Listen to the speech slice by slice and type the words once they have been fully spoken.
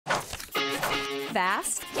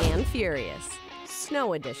Fast and Furious,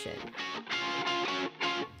 Snow Edition.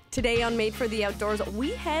 Today on Made for the Outdoors,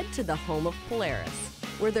 we head to the home of Polaris,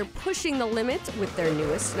 where they're pushing the limit with their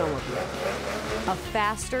newest snowmobile. A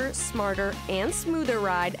faster, smarter, and smoother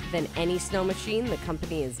ride than any snow machine the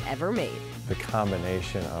company has ever made. The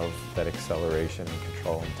combination of that acceleration and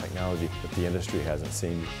control and technology that the industry hasn't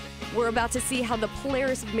seen. We're about to see how the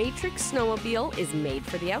Polaris Matrix Snowmobile is made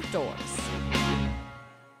for the outdoors.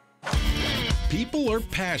 People are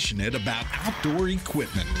passionate about outdoor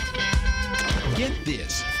equipment. Get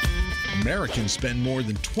this, Americans spend more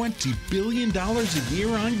than $20 billion a year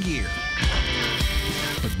on gear.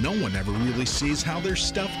 But no one ever really sees how their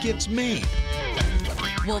stuff gets made.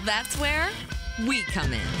 Well, that's where we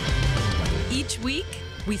come in. Each week,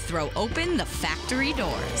 we throw open the factory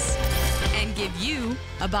doors and give you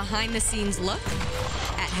a behind-the-scenes look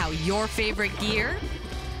at how your favorite gear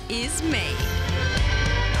is made.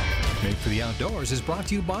 Made for the Outdoors is brought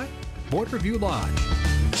to you by Border View Lodge.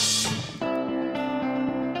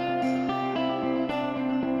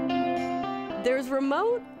 There's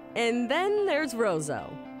Remote, and then there's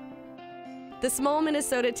Roseau. The small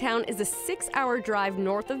Minnesota town is a 6-hour drive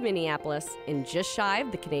north of Minneapolis and just shy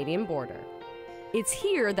of the Canadian border. It's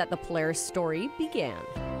here that the Polaris story began.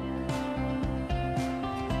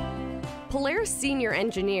 Polaris senior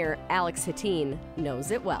engineer Alex Hattin knows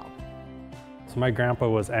it well. So my grandpa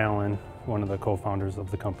was Alan, one of the co-founders of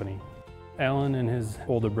the company. Alan and his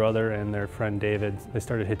older brother and their friend David, they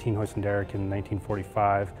started Hattin Hoist and Derrick in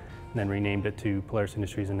 1945 and then renamed it to Polaris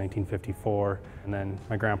Industries in 1954. And then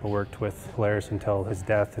my grandpa worked with Polaris until his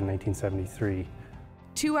death in 1973.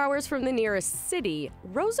 2 hours from the nearest city,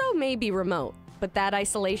 Roseau may be remote, but that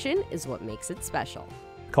isolation is what makes it special.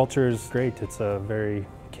 Culture is great. It's a very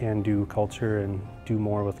can-do culture and do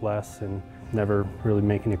more with less and never really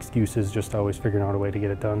making excuses, just always figuring out a way to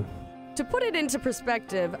get it done. To put it into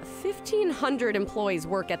perspective, 1,500 employees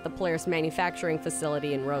work at the Polaris manufacturing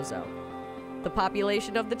facility in Roseau. The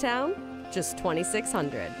population of the town? Just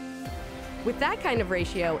 2,600. With that kind of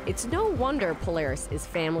ratio, it's no wonder Polaris is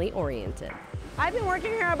family-oriented. I've been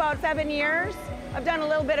working here about 7 years. I've done a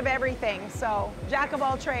little bit of everything, so jack of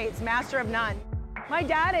all trades, master of none. My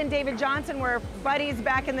dad and David Johnson were buddies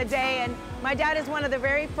back in the day, and my dad is one of the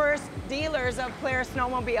very first dealers of Polaris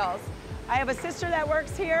snowmobiles. I have a sister that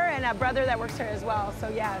works here and a brother that works here as well, so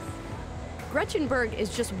yes. Gretchen Berg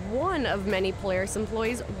is just one of many Polaris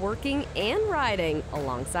employees working and riding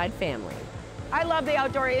alongside family. I love the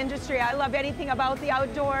outdoor industry. I love anything about the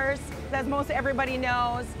outdoors, as most everybody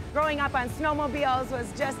knows. Growing up on snowmobiles was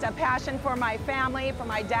just a passion for my family, for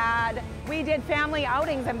my dad. We did family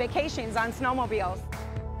outings and vacations on snowmobiles.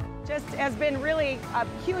 Just has been really a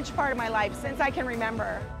huge part of my life since I can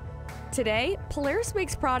remember. Today, Polaris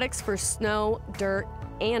makes products for snow, dirt,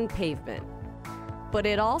 and pavement. But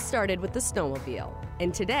it all started with the snowmobile.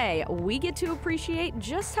 And today, we get to appreciate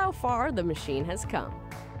just how far the machine has come.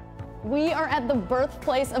 We are at the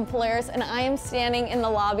birthplace of Polaris, and I am standing in the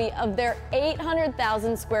lobby of their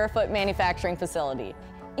 800,000 square foot manufacturing facility.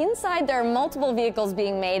 Inside, there are multiple vehicles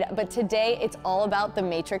being made, but today it's all about the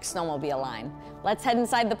Matrix snowmobile line. Let's head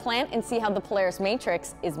inside the plant and see how the Polaris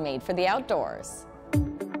Matrix is made for the outdoors.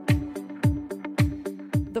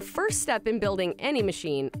 The first step in building any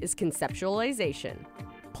machine is conceptualization.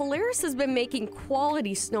 Polaris has been making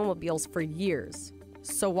quality snowmobiles for years,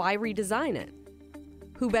 so why redesign it?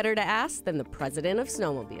 Who better to ask than the president of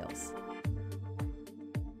snowmobiles?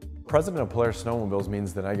 President of Polaris Snowmobiles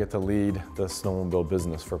means that I get to lead the snowmobile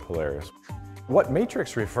business for Polaris. What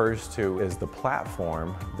Matrix refers to is the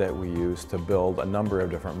platform that we use to build a number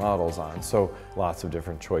of different models on, so lots of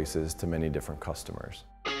different choices to many different customers.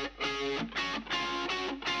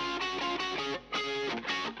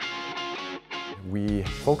 We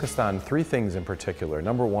focused on 3 things in particular.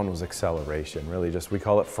 Number 1 was acceleration, really just, we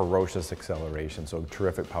call it ferocious acceleration, so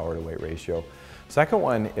terrific power to weight ratio. Second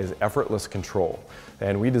one is effortless control,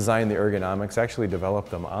 and we designed the ergonomics, actually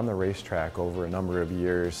developed them on the racetrack over a number of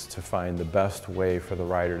years to find the best way for the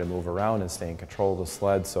rider to move around and stay in control of the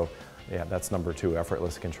sled. So yeah, that's number 2,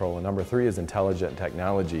 effortless control. And number 3 is intelligent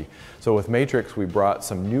technology. So with Matrix, we brought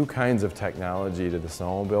some new kinds of technology to the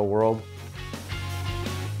snowmobile world.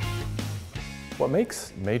 What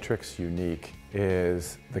makes Matrix unique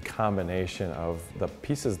is the combination of the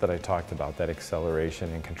pieces that I talked about, that acceleration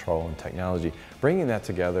and control and technology, bringing that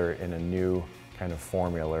together in a new kind of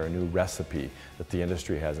formula or a new recipe that the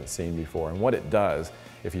industry hasn't seen before. And what it does,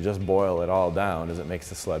 if you just boil it all down, is it makes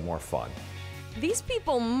the sled more fun. These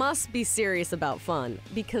people must be serious about fun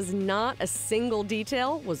because not a single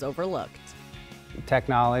detail was overlooked.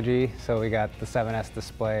 Technology, so we got the 7S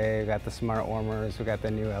display, we got the smart warmers, we got the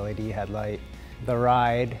new LED headlight. The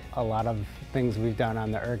ride, a lot of things we've done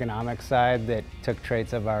on the ergonomic side that took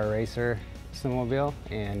traits of our racer snowmobile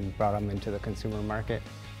and brought them into the consumer market.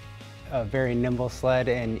 A very nimble sled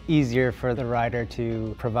and easier for the rider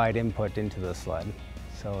to provide input into the sled,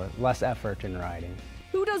 so less effort in riding.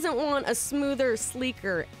 Who doesn't want a smoother,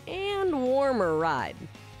 sleeker, and warmer ride?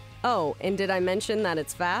 Oh, and did I mention that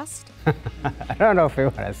it's fast? I don't know if we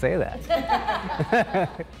want to say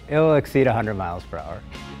that. It will exceed 100 miles per hour.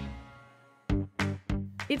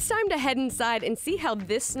 It's time to head inside and see how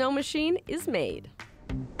this snow machine is made.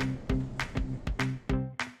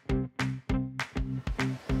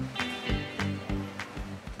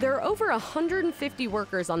 There are over 150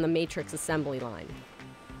 workers on the Matrix assembly line.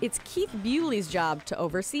 It's Keith Bewley's job to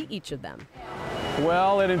oversee each of them.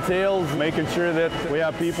 Well, it entails making sure that we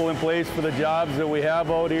have people in place for the jobs that we have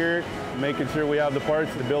out here, making sure we have the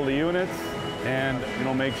parts to build the units, and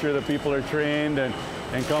make sure that people are trained and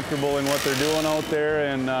comfortable in what they're doing out there,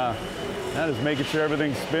 and that is making sure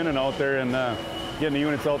everything's spinning out there and getting the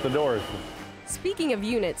units out the doors. Speaking of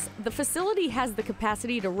units, the facility has the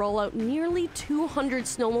capacity to roll out nearly 200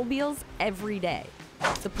 snowmobiles every day.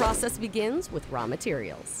 The process begins with raw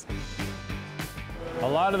materials. A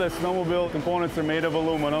lot of the snowmobile components are made of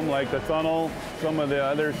aluminum, like the tunnel. Some of the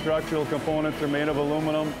other structural components are made of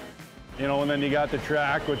aluminum. And then you got the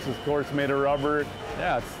track, which is of course made of rubber.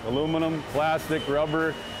 Yeah, it's aluminum, plastic,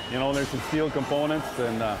 rubber. There's some steel components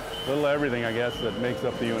and a little everything, I guess, that makes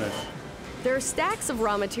up the unit. There are stacks of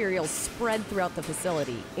raw materials spread throughout the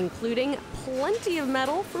facility, including plenty of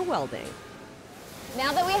metal for welding.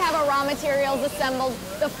 Now that we have our raw materials assembled,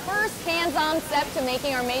 the first hands-on step to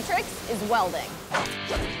making our Matrix is welding.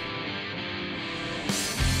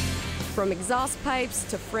 From exhaust pipes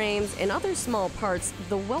to frames and other small parts,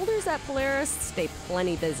 the welders at Polaris stay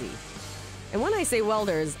plenty busy. And when I say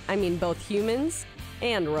welders, I mean both humans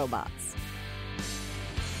and robots.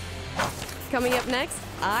 Coming up next,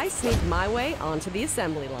 I sneak my way onto the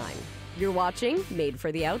assembly line. You're watching Made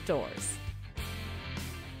for the Outdoors.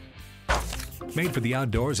 Made for the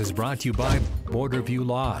Outdoors is brought to you by Borderview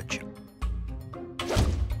Lodge,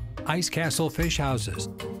 Ice Castle Fish Houses,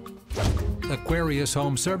 Aquarius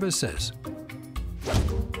Home Services,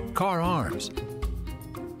 Car Arms,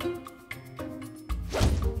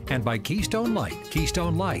 and by Keystone Light.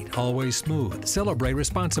 Keystone Light, always smooth. Celebrate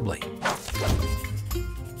responsibly.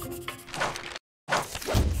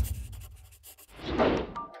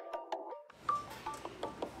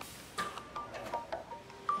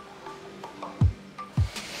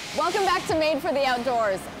 Welcome back to Made for the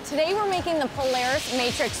Outdoors. Today we're making the Polaris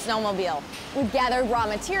Matrix Snowmobile. We've gathered raw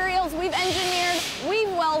materials, we've engineered, we've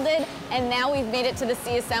welded, and now we've made it to the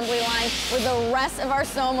C assembly line where the rest of our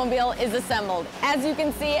snowmobile is assembled. As you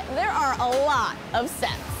can see, there are a lot of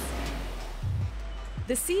steps.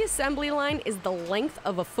 The C assembly line is the length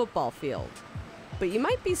of a football field, but you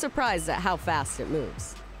might be surprised at how fast it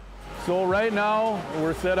moves. So right now,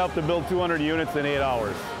 we're set up to build 200 units in 8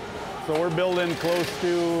 hours. So we're building close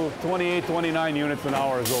to 28, 29 units an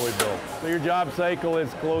hour is what we build. So your job cycle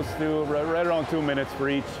is close to right around 2 minutes for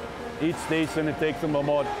each station. It takes them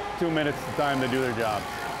about 2 minutes of time to do their job.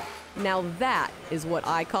 Now that is what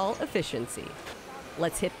I call efficiency.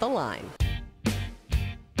 Let's hit the line. The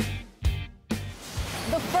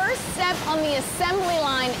first step on the assembly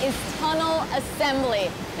line is tunnel assembly.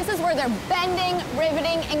 This is where they're bending,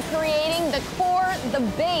 riveting, and creating the core, the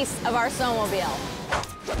base of our snowmobile.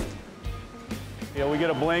 Yeah, we get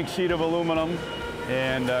a blank sheet of aluminum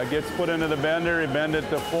and gets put into the bender. We bend it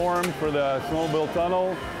to form for the snowmobile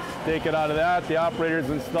tunnel. Take it out of that. The operators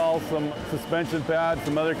install some suspension pads,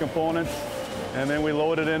 some other components, and then we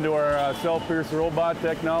load it into our self-pierce robot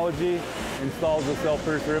technology. Installs the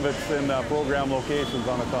self-pierce rivets in program locations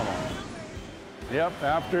on the tunnel. Yep,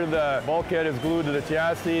 after the bulkhead is glued to the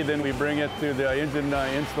chassis, then we bring it to the engine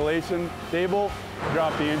installation table,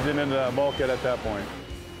 drop the engine into the bulkhead at that point.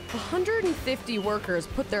 150 workers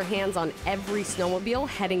put their hands on every snowmobile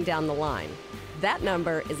heading down the line. That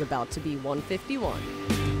number is about to be 151.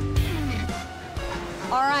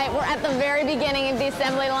 All right, we're at the very beginning of the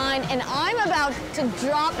assembly line, and I'm about to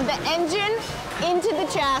drop the engine into the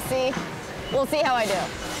chassis. We'll see how I do.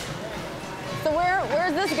 So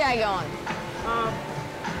where's this guy going?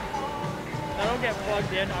 That'll get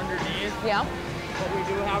plugged in underneath. Yeah. But we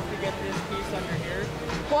do have to get this piece under here.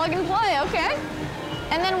 Plug and play, okay.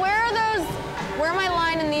 And then where am I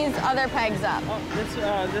lining these other pegs up? Oh,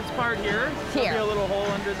 this part here. Here. There'll be a little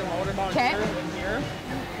hole under the motor mount here and here.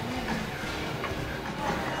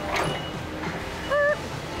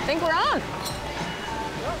 I think we're on.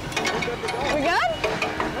 We good?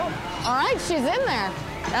 All right, she's in there.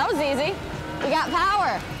 That was easy. We got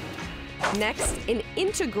power. Next, an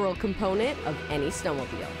integral component of any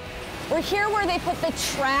snowmobile. We're here where they put the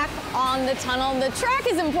track on the tunnel. The track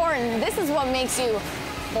is important. This is what makes you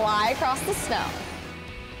fly across the snow.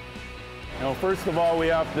 You know, first of all, we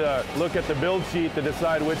have to look at the build sheet to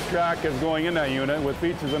decide which track is going in that unit. With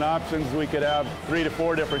features and options, we could have 3 to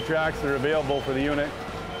 4 different tracks that are available for the unit.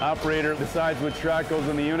 Operator decides which track goes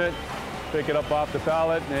in the unit, pick it up off the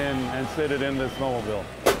pallet, and sit it in the snowmobile.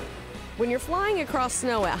 When you're flying across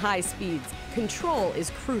snow at high speeds, control is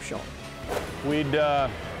crucial. We'd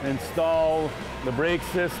install the brake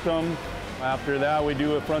system. After that, we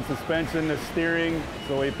do a front suspension, the steering.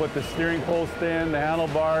 So we put the steering post in, the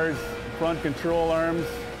handlebars, front control arms,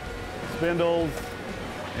 spindles,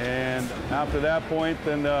 and after that point,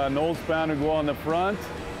 then the nose span would go on the front.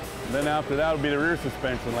 And then after that would be the rear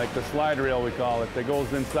suspension, like the slide rail we call it, that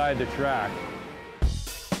goes inside the track.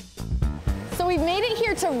 So we've made it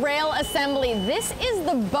here to rail assembly. This is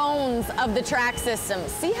the bones of the track system.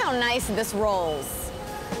 See how nice this rolls.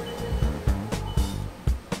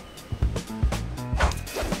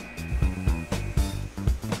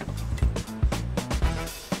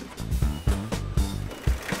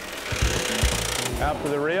 After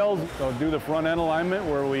the rails, we'll do the front end alignment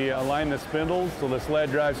where we align the spindles so the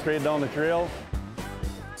sled drives straight down the trail.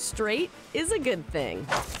 Straight is a good thing.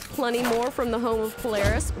 Plenty more from the home of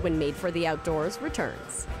Polaris when Made for the Outdoors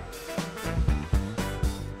returns.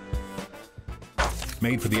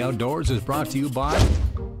 Made for the Outdoors is brought to you by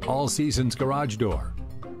All Seasons Garage Door,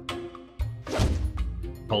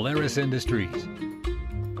 Polaris Industries,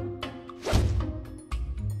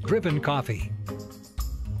 Driven Coffee,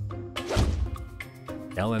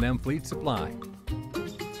 L&M Fleet Supply,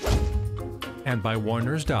 and by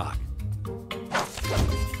Warner's Dog.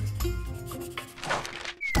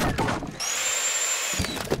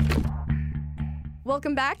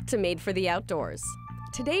 Welcome back to Made for the Outdoors.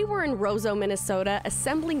 Today we're in Roseau, Minnesota,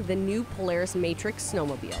 assembling the new Polaris Matrix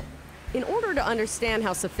snowmobile. In order to understand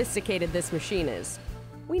how sophisticated this machine is,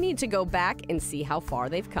 we need to go back and see how far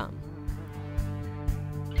they've come.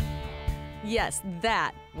 Yes,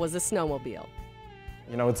 that was a snowmobile.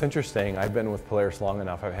 You know, it's interesting. I've been with Polaris long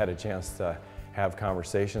enough. I've had a chance to have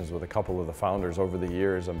conversations with a couple of the founders over the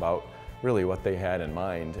years about really what they had in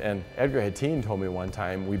mind. And Edgar Hattin told me one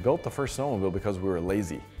time, we built the first snowmobile because we were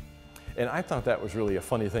lazy. And I thought that was really a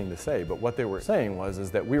funny thing to say, but what they were saying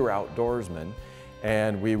is that we were outdoorsmen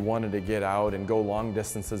and we wanted to get out and go long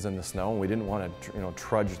distances in the snow, and we didn't want to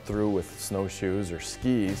trudge through with snowshoes or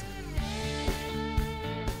skis.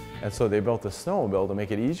 And so they built a snowmobile to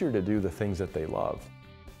make it easier to do the things that they loved.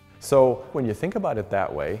 So when you think about it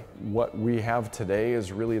that way, what we have today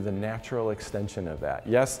is really the natural extension of that.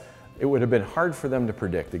 Yes, it would have been hard for them to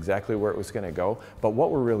predict exactly where it was going to go, but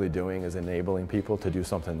what we're really doing is enabling people to do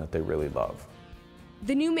something that they really love.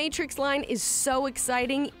 The new Matrix line is so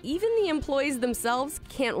exciting, even the employees themselves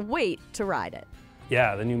can't wait to ride it.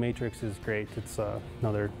 Yeah, the new Matrix is great. It's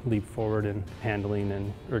another leap forward in handling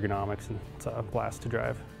and ergonomics, and it's a blast to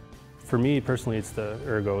drive. For me personally, it's the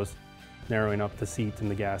ergos. Narrowing up the seat and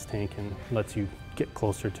the gas tank and lets you get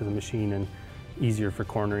closer to the machine and easier for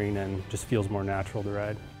cornering and just feels more natural to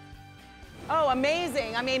ride. Oh,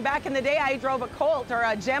 amazing. I mean, back in the day, I drove a Colt or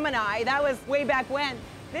a Gemini. That was way back when.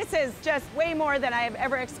 This is just way more than I have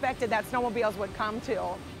ever expected that snowmobiles would come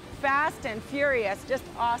to. Fast and furious, just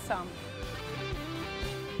awesome.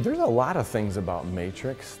 There's a lot of things about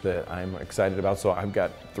Matrix that I'm excited about, so I've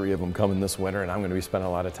got 3 of them coming this winter and I'm going to be spending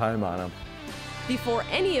a lot of time on them. Before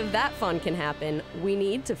any of that fun can happen, we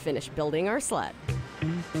need to finish building our sled.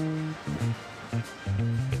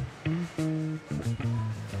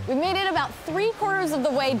 We've made it about 3/4 of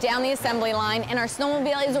the way down the assembly line, and our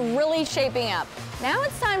snowmobile is really shaping up. Now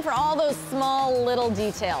it's time for all those small little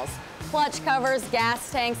details. Clutch covers,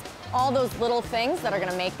 gas tanks, all those little things that are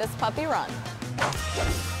gonna make this puppy run.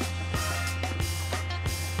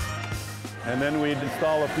 And then we'd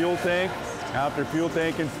install a fuel tank. After fuel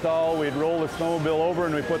tank install, we'd roll the snowmobile over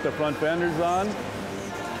and we put the front fenders on.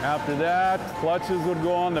 After that, clutches would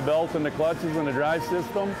go on, the belt and the clutches and the drive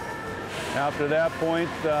system. After that point,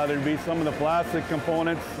 there'd be some of the plastic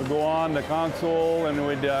components would go on, the console, and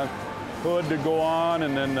we'd hood to go on,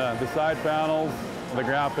 and then the side panels, the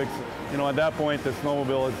graphics. You know, at that point, the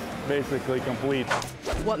snowmobile is basically complete.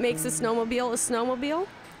 What makes a snowmobile?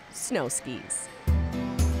 Snow skis.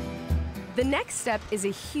 The next step is a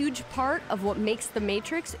huge part of what makes the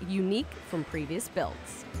Matrix unique from previous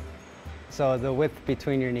builds. So the width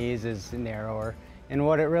between your knees is narrower, and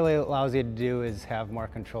what it really allows you to do is have more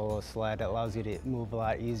control of the sled. It allows you to move a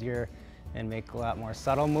lot easier and make a lot more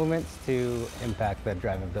subtle movements to impact the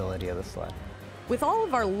drivability of the sled. With all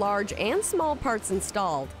of our large and small parts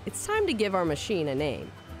installed, it's time to give our machine a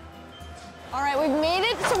name. All right, we've made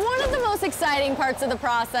it to one of the most exciting parts of the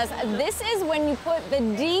process. This is when you put the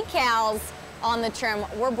decals on the trim.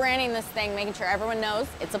 We're branding this thing, making sure everyone knows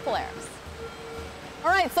it's a Polaris. All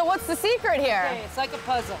right, so what's the secret here? Okay, it's like a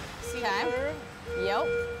puzzle. See the curve? Yep.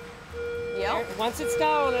 Yep. Once it's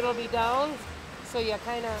down, it'll be down. So you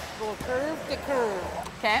kind of go curve to curve.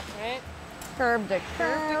 Okay. Right? Curve to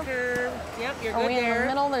curve. Curve to curve. Yep, you're Are good we there. in the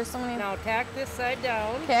middle? There's so many. Now tack this side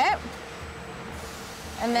down. Okay.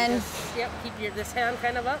 And then. Just, yep, keep this hand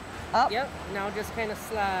kind of up. Up. Yep. Now just kind of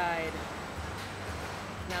slide.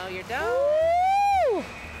 Now you're down. Woo!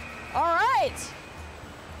 All right.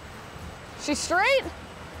 She's straight?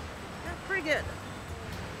 Yeah, pretty good.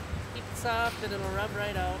 Keep it soft and it'll rub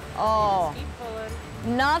right out. Oh. Just keep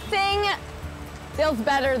pulling. Nothing feels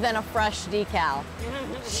better than a fresh decal.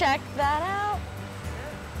 Check that out.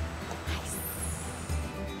 Nice.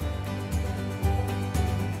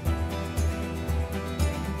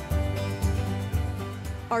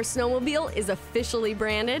 Our snowmobile is officially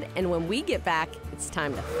branded, and when we get back, it's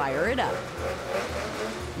time to fire it up.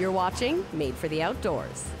 You're watching Made for the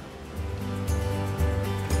Outdoors.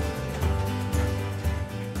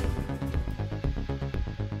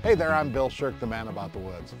 Hey there, I'm Bill Shirk, the man about the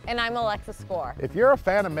woods. And I'm Alexa Score. If you're a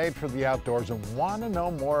fan of Made for the Outdoors and want to know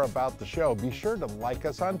more about the show, be sure to like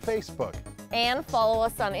us on Facebook. And follow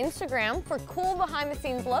us on Instagram for cool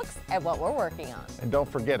behind-the-scenes looks at what we're working on. And don't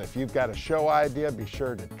forget, if you've got a show idea, be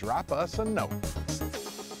sure to drop us a note.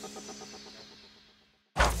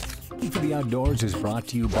 Made for the Outdoors is brought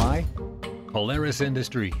to you by Polaris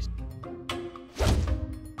Industries,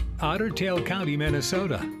 Otter Tail County,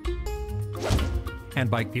 Minnesota, and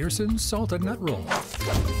by Pearson's Salted Nut Roll.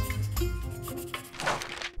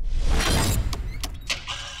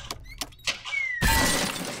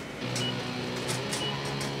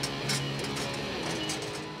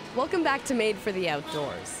 Welcome back to Made for the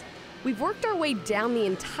Outdoors. We've worked our way down the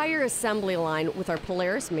entire assembly line with our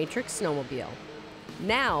Polaris Matrix snowmobile.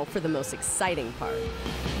 Now for the most exciting part.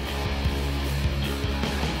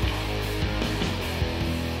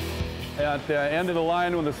 At the end of the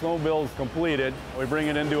line, when the snowmobile is completed, we bring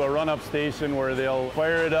it into a run-up station where they'll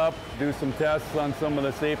fire it up, do some tests on some of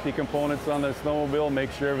the safety components on the snowmobile,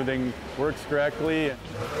 make sure everything works correctly.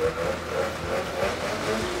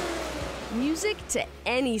 Music to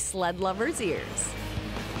any sled lover's ears.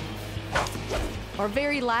 Our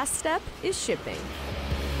very last step is shipping.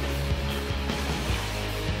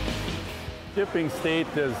 Shipping state,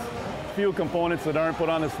 there's a few components that aren't put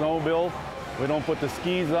on the snowmobile. We don't put the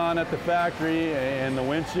skis on at the factory and the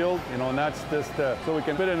windshield, and that's just so we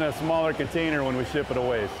can fit it in a smaller container when we ship it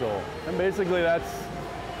away. So, and basically that's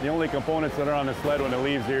the only components that are on the sled when it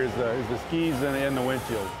leaves here is the skis and the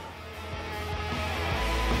windshield.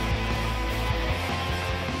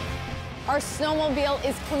 Our snowmobile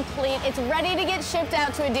is complete. It's ready to get shipped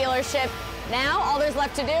out to a dealership. Now, all there's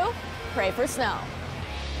left to do, pray for snow.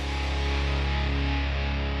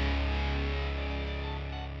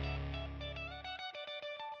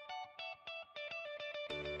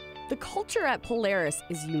 The culture at Polaris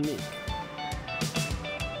is unique.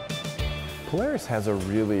 Polaris has a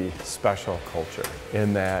really special culture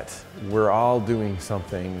in that we're all doing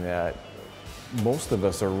something that most of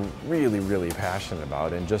us are really, really passionate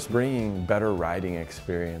about, and just bringing better riding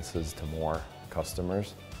experiences to more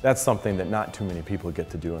customers. That's something that not too many people get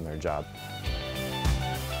to do in their job.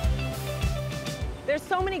 There's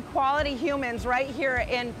so many quality humans right here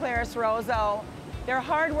in Polaris Roseau. They're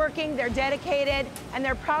hardworking, they're dedicated, and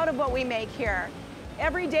they're proud of what we make here.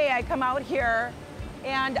 Every day I come out here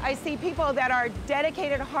and I see people that are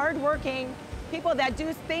dedicated, hardworking, people that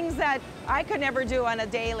do things that I could never do on a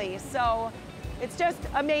daily. So it's just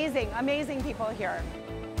amazing, amazing people here.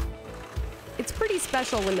 It's pretty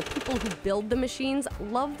special when the people who build the machines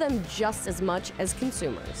love them just as much as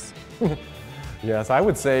consumers. Yes, I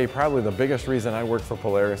would say probably the biggest reason I work for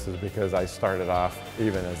Polaris is because I started off,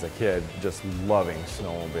 even as a kid, just loving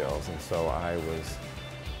snowmobiles. And so I was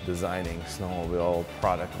designing snowmobile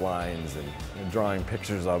product lines and drawing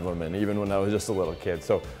pictures of them, and even when I was just a little kid.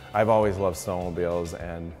 So I've always loved snowmobiles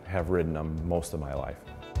and have ridden them most of my life.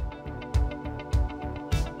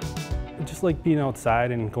 I just like being outside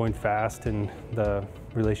and going fast and the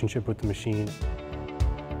relationship with the machine.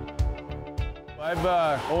 I've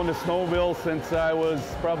owned a snowmobile since I was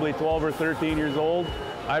probably 12 or 13 years old.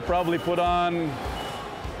 I probably put on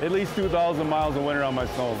at least 2,000 miles a winter on my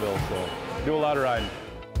snowmobile, so do a lot of riding.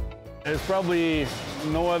 There's probably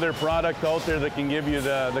no other product out there that can give you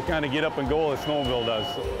the kind of get up and go a snowmobile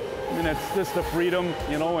does. So, I mean, it's just the freedom,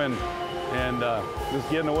 you know, and just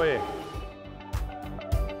getting away.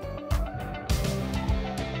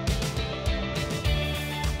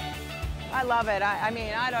 I love it. I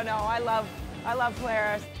mean, I don't know. I love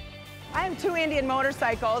Polaris. I have 2 Indian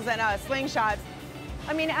motorcycles and slingshots.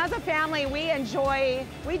 I mean, as a family,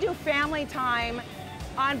 we do family time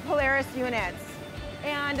on Polaris units.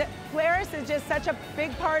 And Polaris is just such a big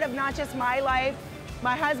part of not just my life.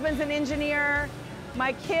 My husband's an engineer.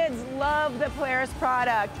 My kids love the Polaris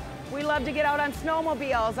product. We love to get out on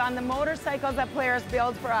snowmobiles, on the motorcycles that Polaris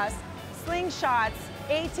builds for us. Slingshots,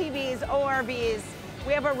 ATVs, ORVs.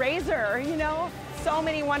 We have a razor, you know? So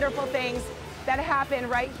many wonderful things that happen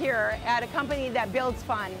right here at a company that builds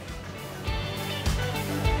fun.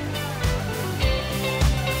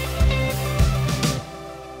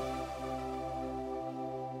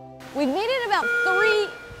 We've made it about 3.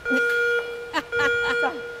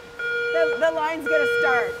 So, the line's gonna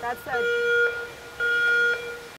start. That's a